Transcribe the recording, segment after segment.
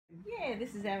care.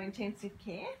 This is our intensive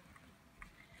care.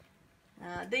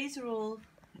 These are all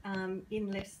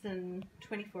in less than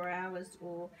 24 hours,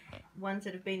 or ones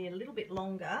that have been in a little bit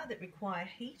longer that require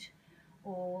heat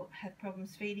or have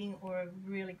problems feeding or are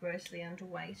really grossly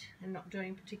underweight and not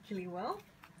doing particularly well.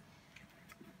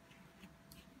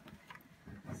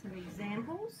 Some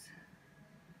examples.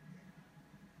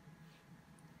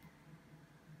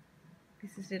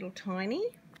 This is little Tiny.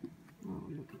 Oh,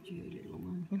 look at you, little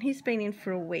one. And he's been in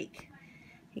for a week.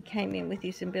 He came in with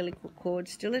his umbilical cord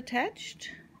still attached,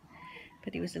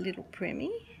 but he was a little preemie.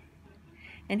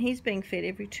 And he's being fed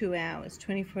every 2 hours,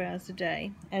 24 hours a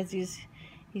day, as is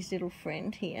his little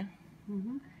friend here.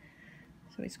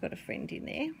 So he's got a friend in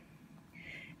there.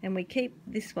 And we keep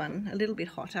this one a little bit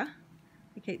hotter.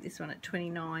 We keep this one at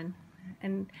 29,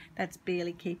 and that's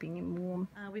barely keeping him warm.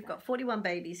 We've got 41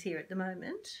 babies here at the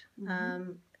moment,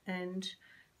 and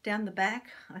down the back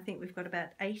I think we've got about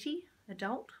 80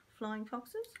 adult flying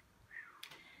foxes,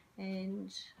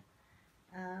 and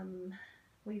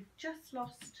we've just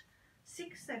lost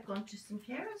 6. They've gone to some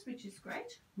carers, which is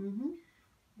great.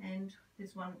 And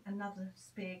there's another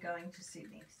spare going to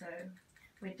Sydney, so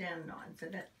we're down 9. So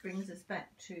that brings us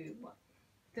back to what,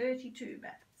 32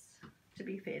 bats to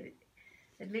be fed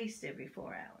at least every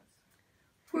 4 hours.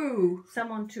 Whoa! Some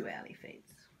on 2 hourly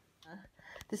feeds.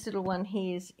 This little one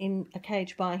here is in a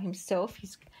cage by himself.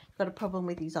 He's got a problem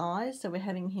with his eyes, so we're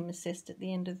having him assessed at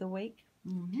the end of the week.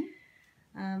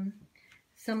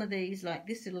 Some of these, like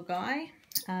this little guy,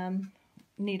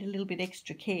 need a little bit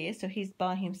extra care, so he's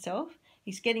by himself.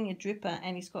 He's getting a dripper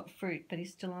and he's got fruit, but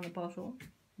he's still on a bottle.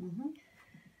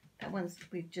 That one's,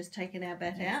 we've just taken our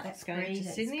bat out. That's going to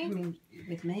Sydney. Coming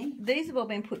with me. These have all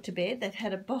been put to bed. They've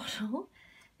had a bottle,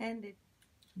 and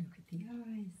look at the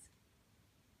eyes.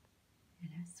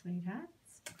 Hello,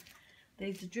 sweethearts.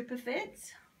 These are dripper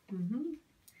feds.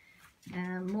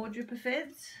 More dripper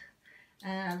feds.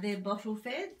 They're bottle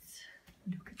feds.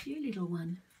 Look at you, little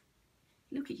one.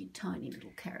 Look at you, tiny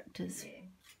little characters.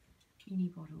 Mini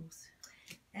bottles.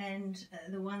 And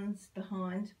the ones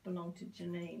behind belong to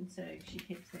Janine, so she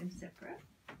keeps them separate.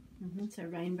 So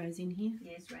rainbows in here.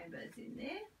 Yes, rainbows in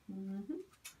there.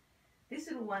 This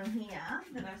little one here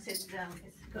that I said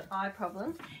has got eye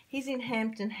problems, he's in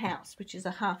Hampton House, which is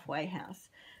a halfway house.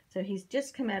 So he's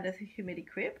just come out of the humidity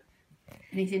crib.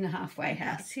 And he's in the halfway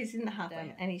house. He's in the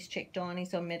halfway, and he's checked on,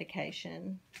 he's on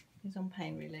medication, he's on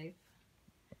pain relief.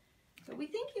 But we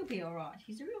think he'll be all right.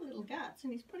 He's a real little guts,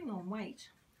 and he's putting on weight.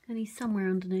 And he's somewhere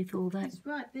underneath all that. He's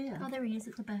right there. Oh, there he is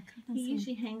at the back. He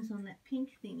usually hangs on that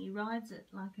pink thing. He rides it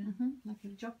like a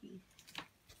jockey.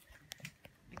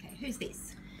 Okay, who's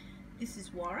this? This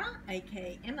is Warra,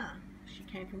 aka Emma. She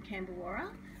came from Canberra.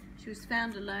 She was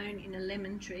found alone in a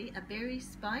lemon tree, a very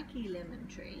spiky lemon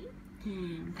tree.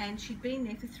 And she'd been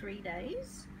there for 3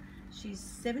 days. She's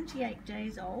 78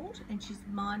 days old, and she's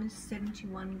minus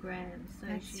 71 grams. So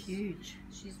that's huge.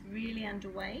 She's really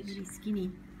underweight. Really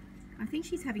skinny. I think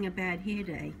she's having a bad hair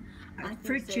day.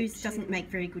 Fruit juice doesn't make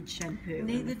very good shampoo.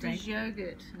 Neither does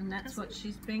yogurt, and that's what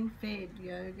she's being fed,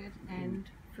 yogurt and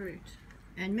fruit.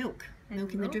 And milk.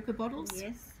 Milk in the dripper bottles?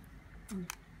 Yes.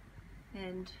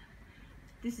 And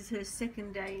this is her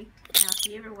second day out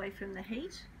here away from the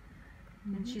heat.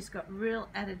 And she's got real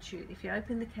attitude. If you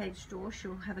open the cage door,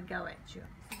 she'll have a go at you.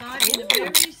 In a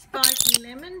very spiky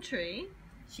lemon tree.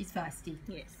 She's feisty.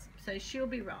 Yes. So she'll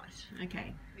be right.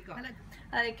 Okay.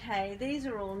 Okay, these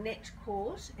are all net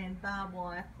caught and barbed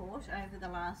wire caught over the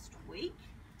last week.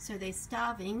 So they're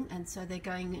starving, and so they're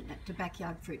going to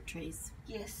backyard fruit trees.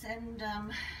 Yes, and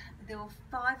there were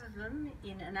 5 of them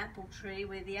in an apple tree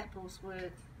where the apples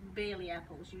were barely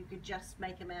apples. You could just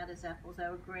make them out as apples. They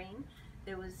were green.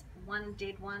 There was 1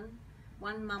 dead one,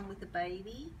 1 mum with a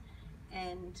baby,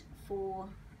 and 4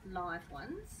 live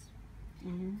ones.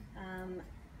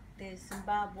 There's some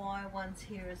barbed wire ones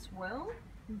here as well.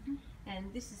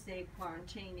 And this is their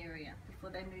quarantine area before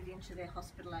they move into their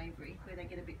hospital aviary, where they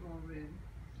get a bit more room.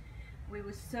 We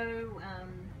were so,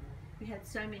 we had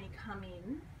so many come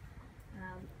in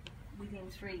within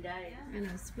 3 days. And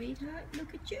a sweetheart,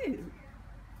 look at you.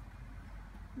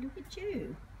 Look at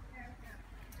you.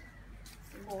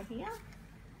 Some more here.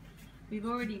 We've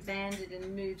already banded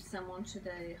and moved some onto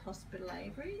the hospital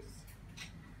aviaries.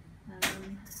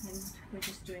 And we're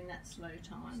just doing that slow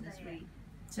time as we...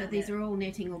 So these are all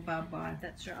netting or barbed wire?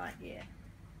 That's right, yeah.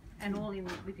 And all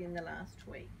within the last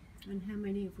week. And how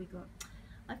many have we got?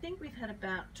 I think we've had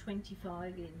about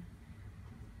 25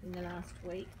 in the last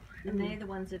week. And they're the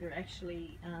ones that are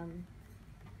actually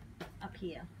up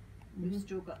here. We've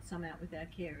still got some out with our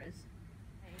carers.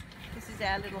 This is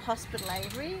our little hospital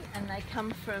aviary, and they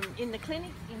come from in the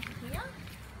clinic into here.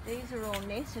 These are all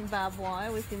net and barbed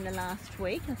wire within the last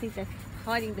week. I think they're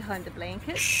hiding behind the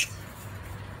blankets.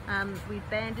 We've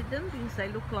banded them because they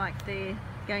look like they're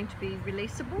going to be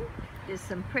releasable. There's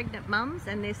some pregnant mums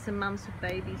and there's some mums with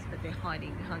babies, but they're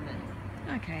hiding behind them.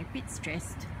 Okay, a bit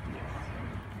stressed.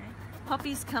 Okay.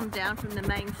 Poppy's come down from the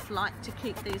main flight to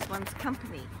keep these ones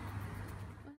company.